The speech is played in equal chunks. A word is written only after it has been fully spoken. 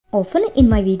Often in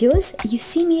my videos, you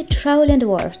see me traveling the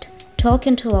world,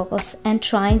 talking to locals and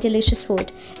trying delicious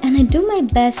food, and I do my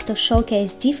best to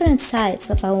showcase different sides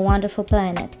of our wonderful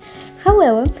planet.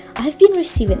 However, I've been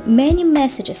receiving many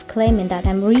messages claiming that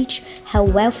I'm rich,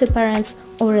 have wealthy parents,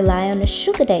 or rely on a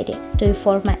sugar daddy to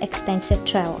afford my extensive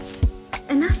travels.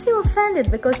 And I feel offended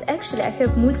because actually I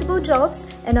have multiple jobs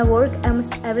and I work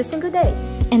almost every single day.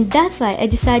 And that's why I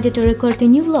decided to record a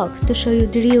new vlog to show you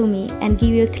the real me and give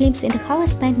you a glimpse into how I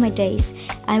spend my days.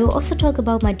 I will also talk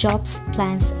about my jobs,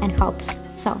 plans and hopes.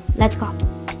 So, let's go!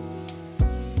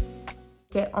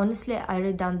 Okay, honestly, I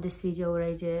redone this video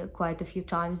already quite a few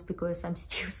times because I'm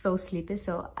still so sleepy,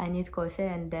 so I need coffee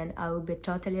and then I will be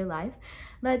totally alive.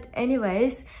 But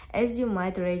anyways, as you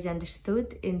might already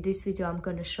understood, in this video I'm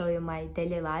gonna show you my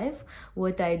daily life,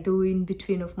 what I do in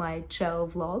between of my travel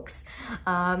vlogs.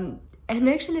 And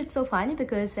actually it's so funny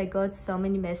because I got so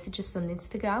many messages on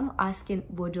Instagram asking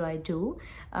what do I do,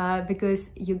 because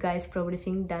you guys probably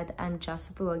think that I'm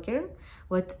just a blogger.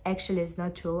 What actually is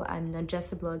not true. I'm not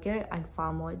just a blogger, I'm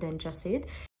far more than just it.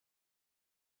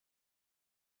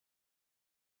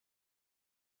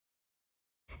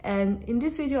 And in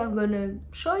this video I'm gonna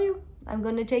show you, I'm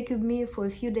gonna take you with me for a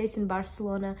few days in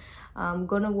Barcelona. I'm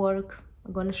gonna work,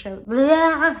 I'm gonna show.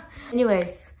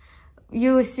 Anyways,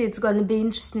 you will see it's gonna be an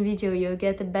interesting video, you'll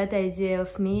get a better idea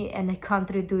of me and I can't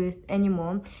redo it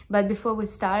anymore. But before we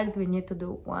start, we need to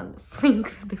do one thing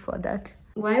before that.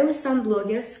 While some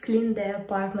bloggers clean their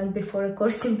apartment before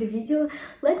recording the video,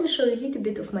 let me show you a little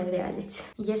bit of my reality.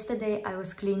 Yesterday I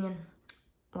was cleaning.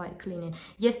 Why cleaning?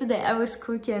 Yesterday I was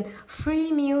cooking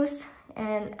 3 meals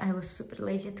and I was super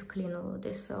lazy to clean all of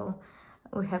this, so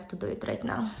we have to do it right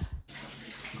now.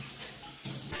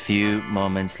 Few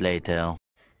moments later.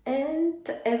 And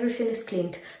everything is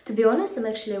cleaned. To be honest, I'm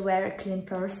actually a very clean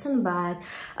person, but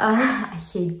I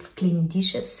hate cleaning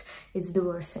dishes. It's the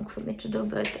worst thing for me to do.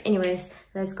 But anyways,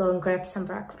 let's go and grab some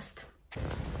breakfast.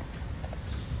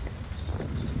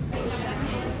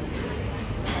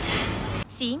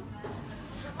 Sí.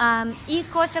 Y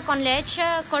coffee con leche,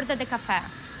 corta de café.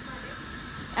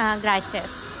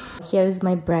 Gracias. Here's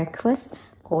my breakfast: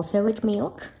 coffee with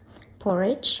milk,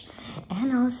 porridge,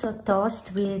 and also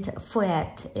toast with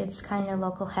fouette. It's kind of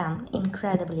local ham,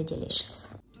 incredibly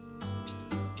delicious.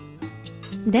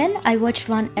 Then I watched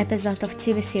one episode of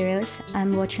TV series.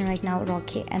 I'm watching right now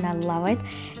Rocky and I love it.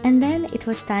 And then it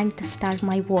was time to start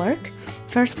my work.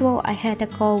 First of all, I had a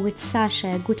call with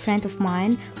Sasha, a good friend of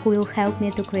mine, who will help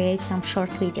me to create some short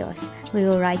videos. We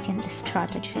will write in the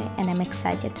strategy and I'm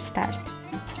excited to start.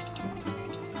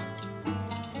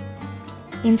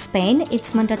 In Spain,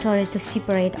 it's mandatory to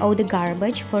separate all the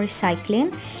garbage for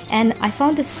recycling, and I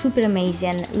found it super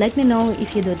amazing. Let me know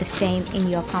if you do the same in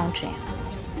your country.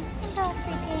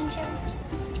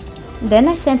 Then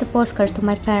I sent a postcard to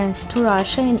my parents to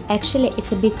Russia, and actually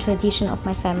it's a big tradition of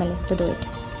my family to do it.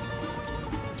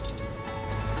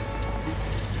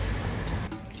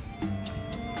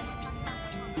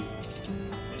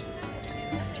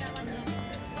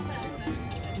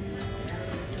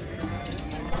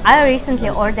 I recently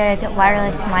ordered a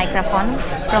wireless microphone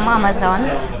from Amazon,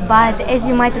 but as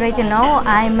you might already know,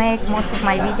 I make most of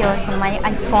my videos on my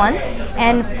iPhone,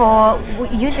 and for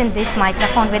using this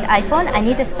microphone with iPhone, I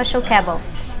need a special cable.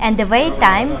 And the wait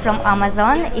time from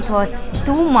Amazon, it was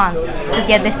 2 months to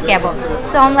get this cable.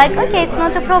 So I'm like, okay, it's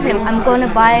not a problem. I'm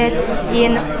gonna buy it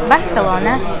in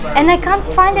Barcelona, and I can't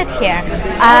find it here.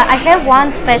 I have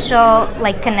one special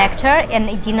connector, and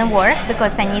it didn't work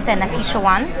because I need an official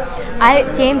one. I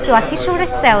came to official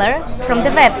reseller from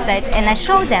the website, and I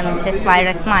showed them this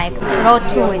wireless mic, Rode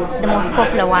 2. It's the most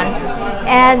popular one,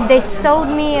 and they sold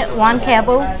me one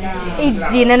cable. It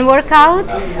didn't work out,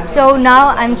 so now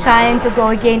I'm trying to go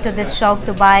again to this shop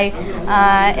to buy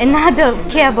another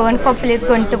cable, and hopefully it's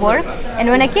going to work. And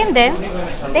when I came there,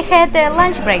 they had a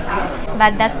lunch break,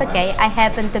 but that's okay. I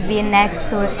happen to be next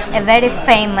to a very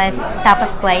famous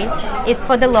tapas place. It's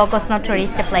for the locals, not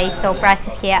touristy place, so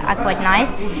prices here are quite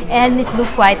nice and it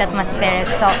looks quite atmospheric.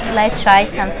 So let's try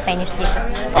some Spanish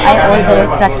dishes. I ordered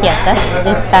croquetas,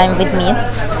 this time with meat.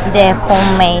 They're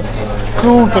homemade,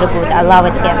 super good, I love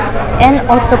it here. And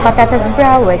also patatas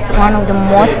bravas, one of the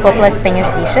most popular Spanish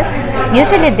dishes.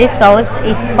 Usually this sauce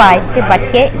it's spicy, but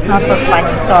here it's not so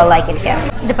spicy, so I like it here.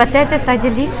 The potatoes are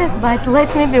delicious, but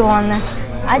let me be honest,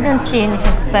 I don't see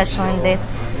anything special in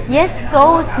this. Yes,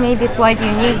 sauce may be quite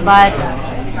unique, but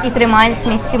it reminds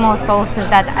me similar sauces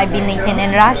that I've been eating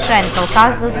in Russia and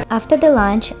Caucasus. After the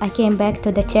lunch, I came back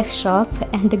to the tech shop,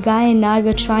 and the guy and I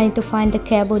were trying to find the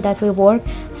cable that will work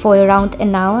for around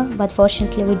an hour, but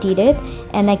fortunately we did it,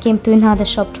 and I came to another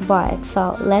shop to buy it.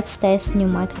 So let's test new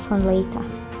microphone later.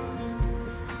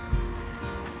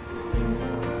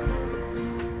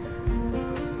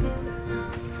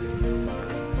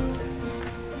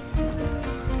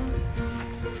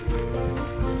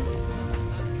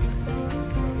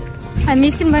 I'm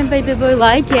missing my baby boy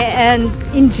Lucky, and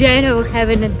in general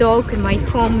having a dog in my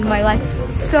home, in my life,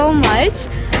 so much.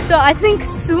 So I think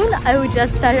soon I will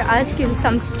just start asking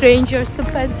some strangers to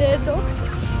pet their dogs.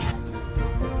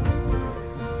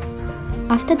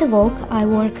 After the walk, I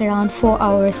worked around 4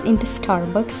 hours into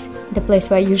Starbucks, the place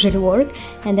where I usually work,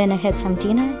 and then I had some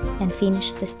dinner and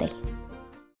finished this day.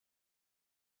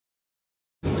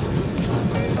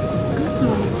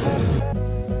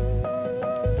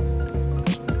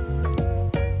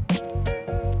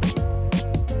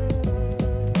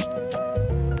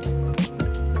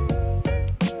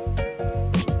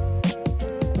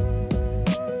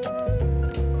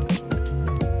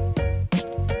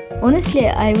 Honestly,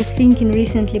 I was thinking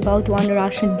recently about one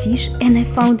Russian dish and I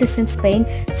found this in Spain,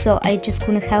 so I just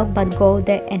couldn't help but go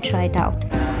there and try it out.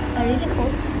 I really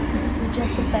hope this is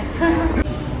just a pet.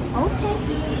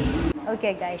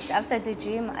 Okay guys, after the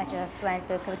gym I just went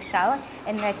to a quick shower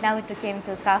and right now we came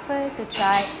to a cafe to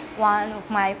try one of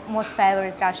my most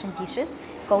favorite Russian dishes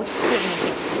called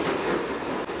Syrniki.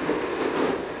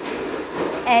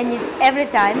 And every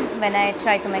time when I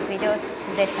try to make videos,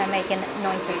 they start making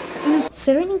noises.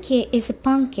 Syrniki is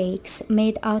pancakes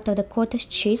made out of the cottage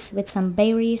cheese with some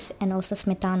berries and also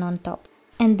smetana on top.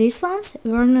 And these ones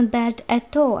were not bad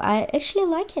at all. I actually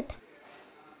like it.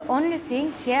 Only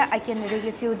thing here I can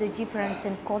really feel the difference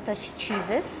in cottage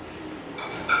cheeses.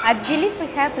 I believe we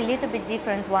have a little bit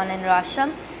different one in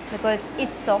Russia because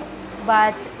it's soft,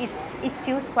 but it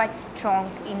feels quite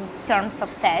strong in terms of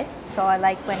taste. So I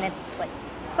like when it's like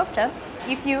softer,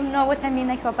 if you know what I mean.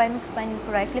 I hope I'm explaining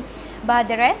correctly, but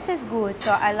the rest is good.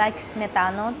 So I like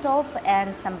smetana on top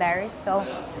and some berries, so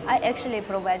I actually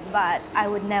approve it, but I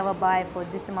would never buy for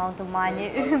this amount of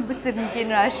money Syrniki in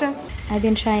Russia. I've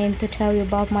been trying to tell you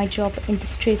about my job in the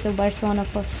streets of Barcelona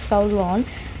for so long,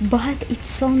 but it's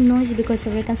so noisy because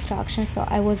of reconstruction, so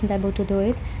I wasn't able to do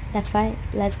it. That's why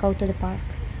let's go to the park.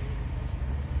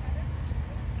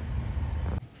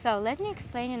 So let me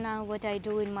explain you now what I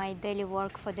do in my daily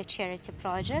work for the charity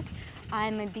project.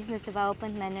 I'm a business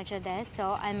development manager there,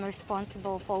 so I'm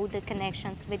responsible for all the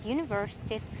connections with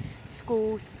universities,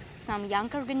 schools, some young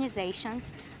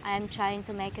organizations. I'm trying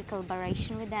to make a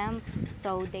collaboration with them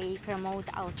so they promote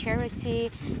our charity,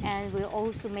 and we'll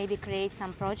also maybe create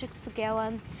some projects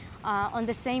together. On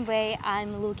the same way,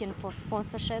 I'm looking for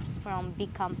sponsorships from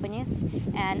big companies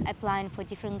and applying for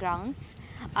different grants.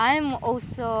 I'm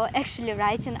also actually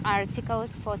writing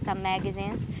articles for some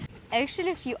magazines.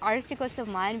 Actually, a few articles of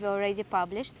mine were already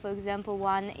published, for example,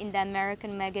 one in the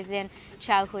American magazine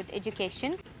Childhood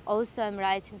Education. Also, I'm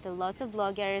writing to lots of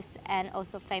bloggers and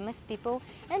also famous people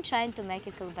and trying to make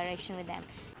a collaboration with them.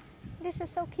 This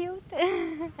is so cute.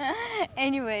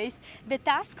 Anyways, the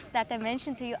tasks that I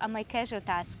mentioned to you are my casual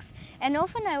tasks. And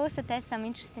often I also test some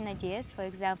interesting ideas. For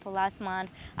example, last month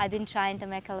I've been trying to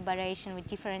make collaboration with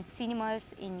different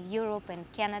cinemas in Europe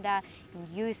and Canada,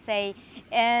 in USA.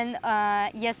 And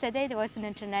yesterday there was an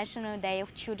International Day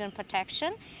of Children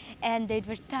Protection, and the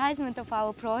advertisement of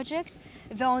our project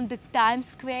were on the Times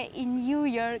Square in New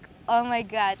York. Oh my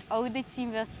God, all the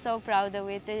team was so proud of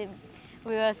it.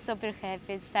 We were super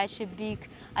happy. It's such a big,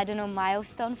 I don't know,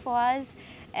 milestone for us.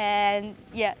 And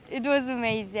yeah, it was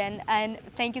amazing. And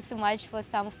thank you so much for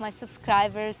some of my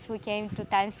subscribers who came to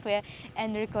Times Square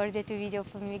and recorded a video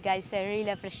for me, guys. I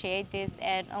really appreciate this,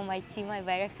 and all my team are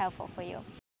very helpful for you.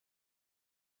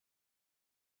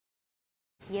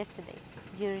 Yesterday,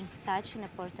 during such an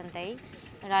important day,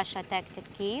 Russia attacked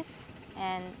Kyiv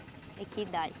and a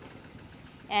kid died.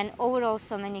 And overall,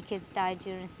 so many kids died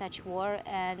during such war,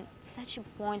 and such a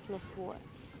pointless war.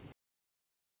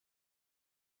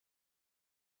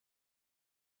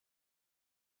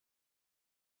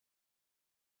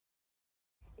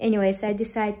 Anyways, I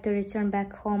decided to return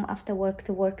back home after work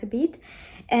to work a bit,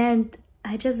 and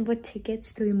I just bought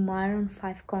tickets to a Maroon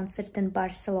 5 concert in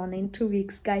Barcelona in 2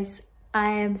 weeks, guys. I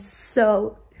am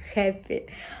so happy.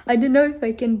 I don't know if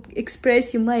I can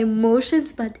express you my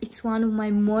emotions, but it's one of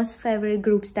my most favorite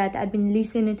groups that I've been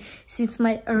listening since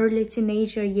my early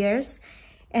teenager years,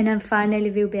 and I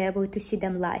finally will be able to see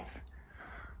them live.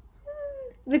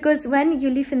 Because when you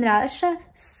live in Russia,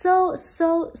 so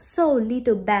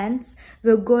little bands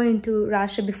were going to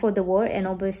Russia before the war, and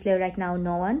obviously right now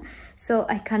no one. So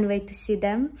I can't wait to see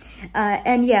them.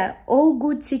 And yeah, all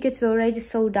good tickets were already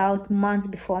sold out months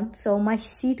before, so my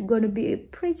seat gonna be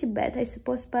pretty bad, I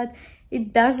suppose, but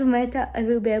it doesn't matter. I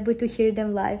will be able to hear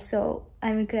them live, so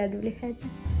I'm incredibly happy.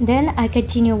 Then I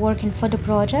continue working for the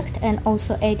project and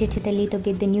also edited a little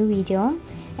bit the new video.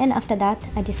 And after that,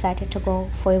 I decided to go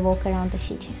for a walk around the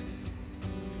city.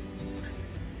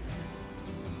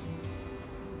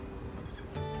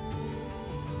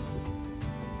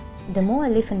 the more I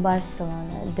live in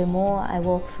Barcelona, the more I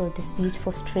walk through these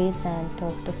beautiful streets and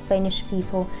talk to Spanish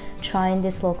people, trying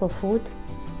this local food,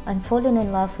 I'm falling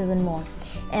in love even more.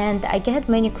 And I get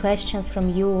many questions from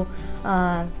you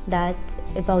that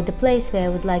about the place where I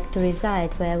would like to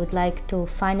reside, where I would like to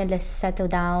finally settle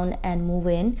down and move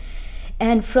in.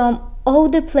 And from all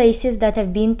the places that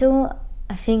I've been to,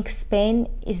 I think Spain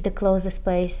is the closest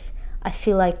place I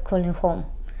feel like calling home.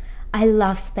 I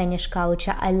love Spanish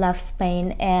culture, I love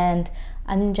Spain, and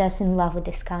I'm just in love with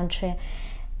this country.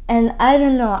 And I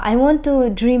don't know, I want to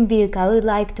dream big. I would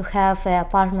like to have an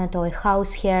apartment or a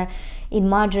house here in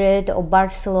Madrid or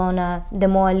Barcelona. The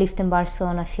more I lived in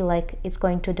Barcelona, I feel like it's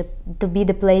going to be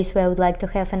the place where I would like to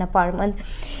have an apartment.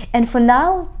 And for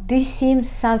now, this seems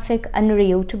something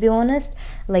unreal, to be honest,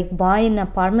 like buying an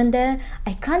apartment there.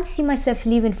 I can't see myself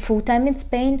living full-time in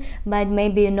Spain, but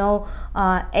maybe, you know,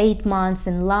 8 months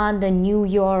in London, New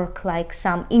York, like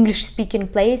some English-speaking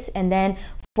place, and then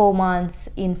 4 months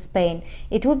in Spain.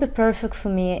 It would be perfect for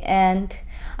me. And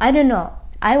I don't know,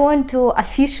 I want to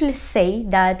officially say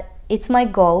that it's my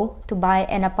goal to buy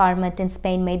an apartment in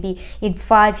Spain, maybe in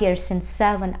 5 years, in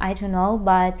 7, I don't know,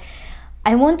 but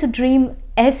I want to dream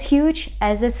as huge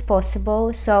as it's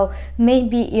possible. So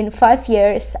maybe in 5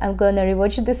 years I'm gonna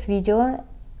rewatch this video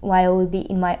while I will be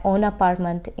in my own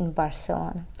apartment in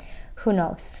Barcelona. Who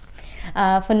knows?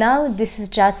 For now, this is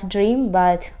just a dream,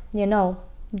 but you know,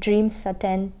 dreams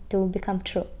tend to become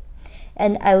true,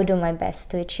 and I will do my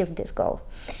best to achieve this goal.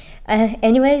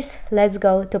 Anyways, let's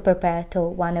go to prepare to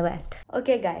one event.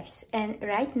 Okay guys, and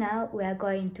right now we are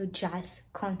going to jazz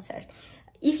concert.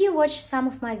 If you watched some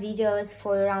of my videos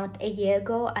for around a year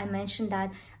ago, I mentioned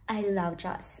that I love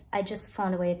jazz. I just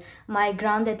found it. My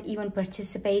granddad even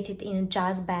participated in a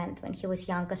jazz band when he was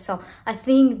younger, so I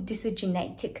think this is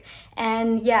genetic.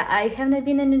 And yeah, I haven't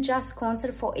been in a jazz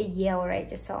concert for a year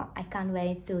already, so I can't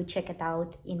wait to check it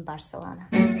out in Barcelona.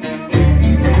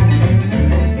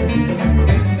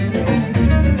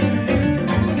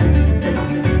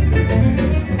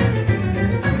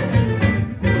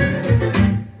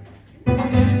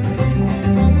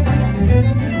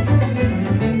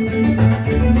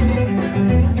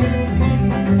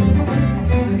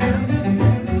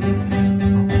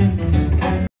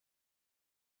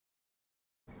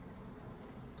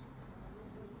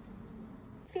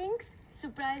 Things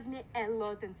surprised me a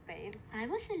lot in Spain. I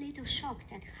was a little shocked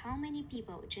at how many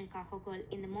people drink alcohol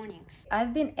in the mornings.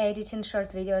 I've been editing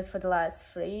short videos for the last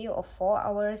 3 or 4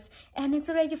 hours and it's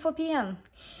already 4 p.m.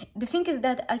 The thing is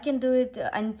that I can do it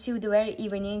until the very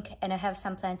evening and I have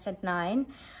some plans at 9.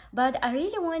 But I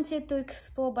really wanted to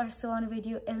explore Barcelona with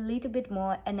you a little bit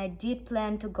more, and I did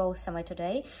plan to go somewhere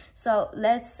today. So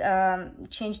let's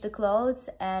change the clothes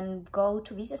and go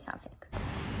to visit something.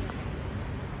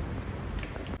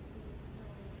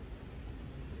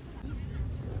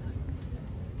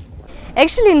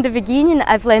 Actually, in the beginning,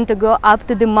 I planned to go up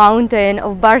to the mountain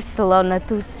of Barcelona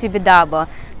to Tibidabo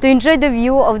to enjoy the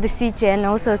view of the city and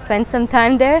also spend some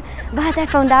time there. But I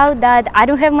found out that I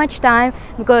don't have much time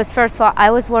because first of all, I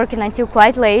was working until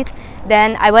quite late.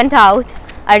 Then I went out.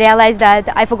 I realized that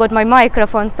I forgot my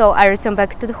microphone, so I returned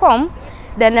back to the home.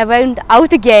 Then I went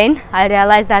out again. I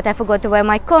realized that I forgot to wear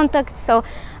my contacts, so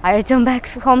I returned back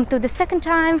home to the second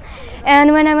time.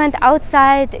 And when I went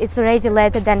outside, it's already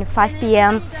later than 5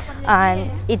 p.m. and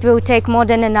it will take more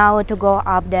than an hour to go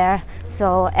up there.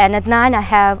 So, and at 9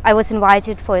 I was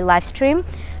invited for a live stream.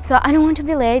 So I don't want to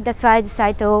be late. That's why I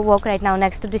decided to walk right now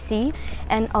next to the sea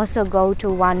and also go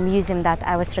to one museum that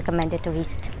I was recommended to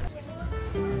visit.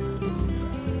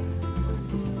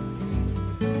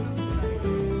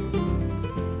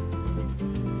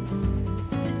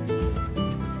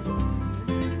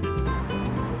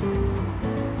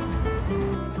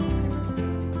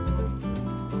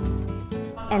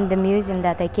 And the museum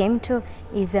that I came to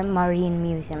is a marine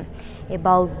museum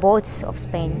about boats of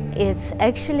Spain. It's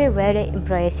actually very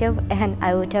impressive, and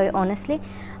I will tell you honestly,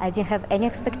 I didn't have any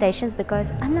expectations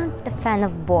because I'm not a fan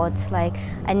of boats. Like,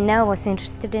 I never was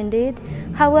interested in it.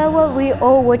 However, we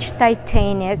all watched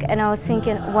Titanic and I was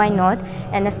thinking, why not?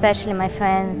 And especially my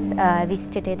friends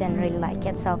visited it and really like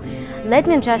it. So let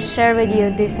me just share with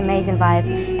you this amazing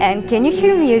vibe. And can you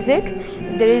hear music?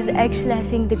 There is actually, I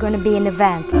think, there's gonna be an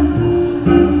event.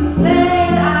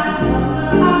 Said I won't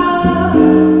go out.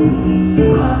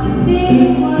 I'll just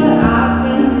see what I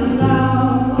can do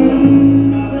now.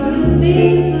 So to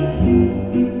speak.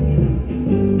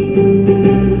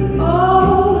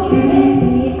 Oh, it makes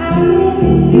me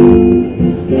happy.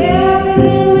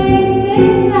 Everything makes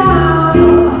sense now.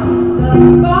 The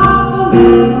Bible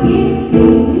man gives me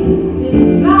wings to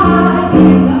fly. It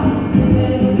does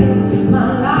again with my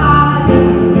life.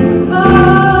 Oh.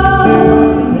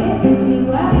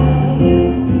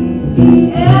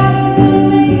 Everything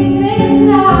makes sense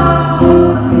now.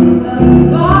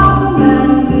 The Bible man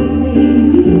gives me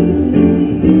wings to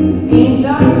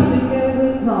intoxicate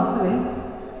with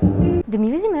nothing. The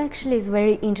museum actually is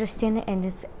very interesting and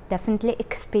it's definitely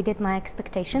exceeded my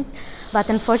expectations, but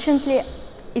unfortunately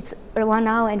it's 1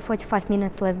 hour and 45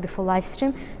 minutes left before live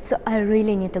stream, so I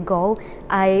really need to go.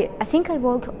 I think I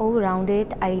walked all around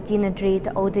it. I didn't read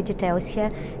all the details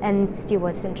here and still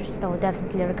was interested, so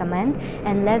definitely recommend.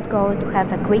 And let's go to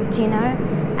have a quick dinner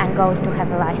and go to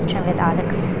have a live stream with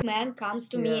Alex. Man comes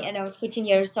to me and I was 14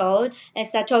 years old and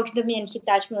started talking to me and he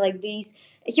touched me like this.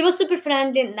 He was super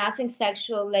friendly, nothing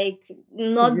sexual, like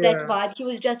not that vibe. He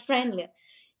was just friendly.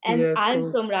 And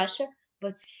I'm from Russia,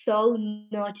 but so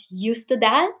not used to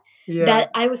that,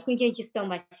 that I was thinking he stole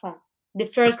my phone. The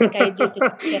first thing I did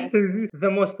is check.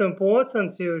 The most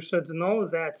important, you should know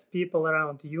that people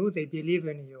around you, they believe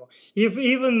in you. If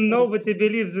even nobody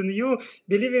believes in you,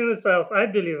 believe in yourself. I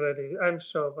believe in you. I'm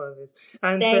sure about this.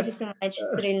 And Thank you so much.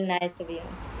 It's really nice of you.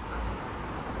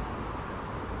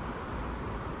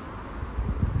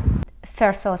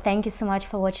 First of all, thank you so much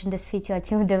for watching this video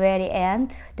till the very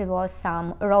end. There was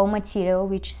some raw material,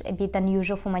 which is a bit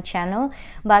unusual for my channel,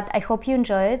 but I hope you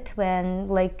enjoy it when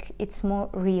like it's more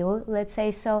real, let's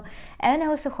say so. And I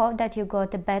also hope that you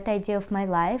got a better idea of my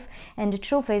life. And the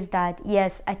truth is that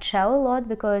yes, I travel a lot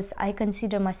because I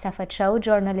consider myself a travel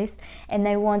journalist and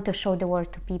I want to show the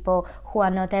world to people who are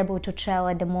not able to travel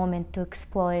at the moment to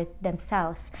explore it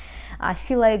themselves. I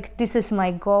feel like this is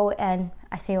my goal and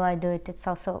I feel I do it's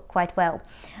also quite well.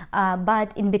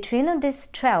 But in between of this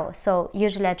travel, so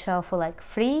usually I travel for like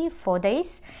 3-4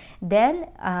 days, then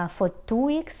for 2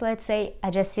 weeks, let's say, I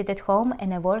just sit at home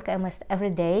and I work almost every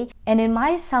day. And it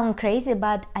might sound crazy,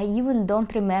 but I even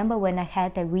don't remember when I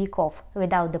had a week off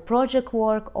without the project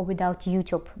work or without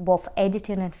YouTube, both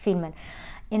editing and filming.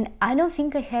 And I don't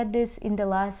think I had this in the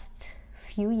last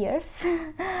few years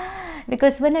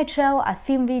because when I travel I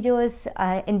film videos,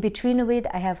 in between of it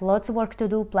I have lots of work to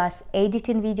do plus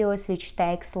editing videos, which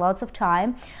takes lots of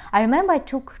time. I remember I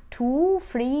took 4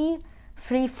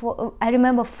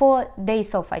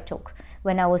 days off I took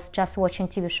when I was just watching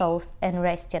TV shows and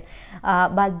resting,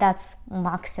 but that's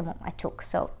maximum I took.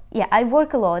 So yeah, I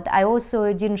work a lot. I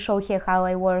also didn't show here how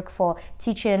I work for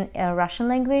teaching Russian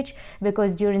language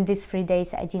because during these 3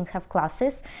 days I didn't have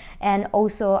classes, and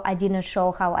also I didn't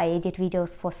show how I edit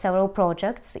videos for several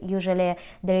projects. Usually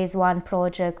there is one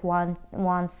project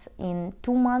once in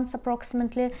 2 months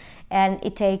approximately, and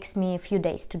it takes me a few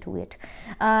days to do it.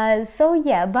 So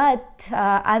yeah, but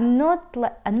I'm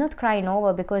not crying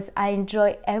over because I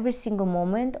enjoy every single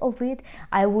moment of it.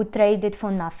 I would trade it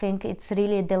for nothing. It's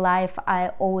really the life I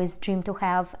always dream to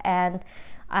have, and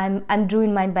I'm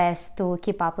doing my best to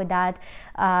keep up with that.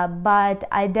 But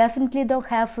I definitely don't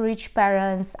have rich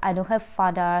parents. I don't have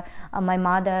father. My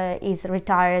mother is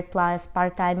retired plus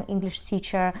part-time English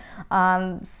teacher.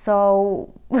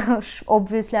 So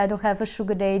obviously I don't have a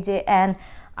sugar daddy, and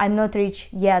I'm not rich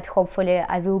yet. Hopefully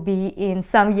I will be in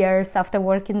some years after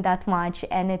working that much,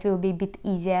 and it will be a bit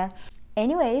easier.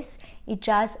 Anyways, it's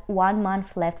just 1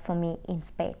 month left for me in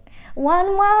Spain.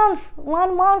 1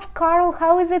 month, Carl,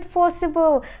 how is it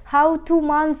possible? How 2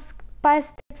 months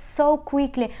passed so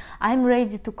quickly? I'm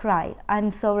ready to cry. I'm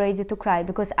so ready to cry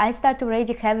because I start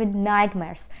already having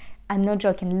nightmares. I'm not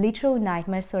joking, literal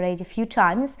nightmares already a few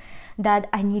times that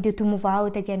I needed to move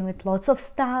out again with lots of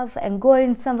stuff and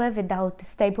going somewhere without a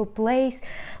stable place.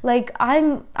 Like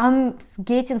I'm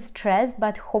getting stressed,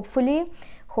 but hopefully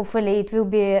it will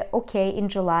be okay in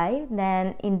July.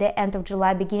 Then in the end of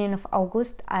July, beginning of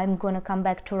August, I'm gonna come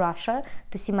back to Russia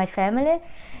to see my family,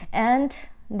 and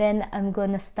then I'm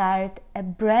gonna start a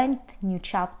brand new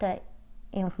chapter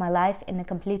of my life in a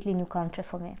completely new country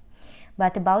for me.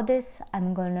 But about this,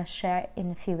 I'm gonna share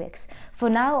in a few weeks. For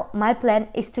now, my plan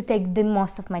is to take the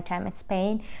most of my time in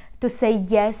Spain, to say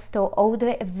yes to all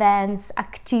the events,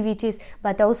 activities,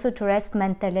 but also to rest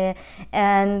mentally,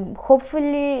 and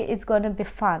hopefully it's gonna be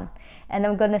fun. And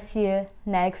I'm gonna see you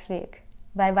next week.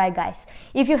 Bye bye guys.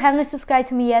 If you haven't subscribed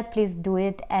to me yet, please do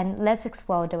it, and let's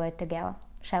explore the world together,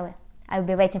 shall we? I'll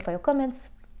be waiting for your comments.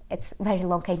 It's very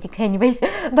long, I think, anyways.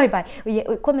 Bye bye.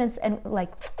 Comments and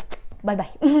like, bye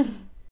bye.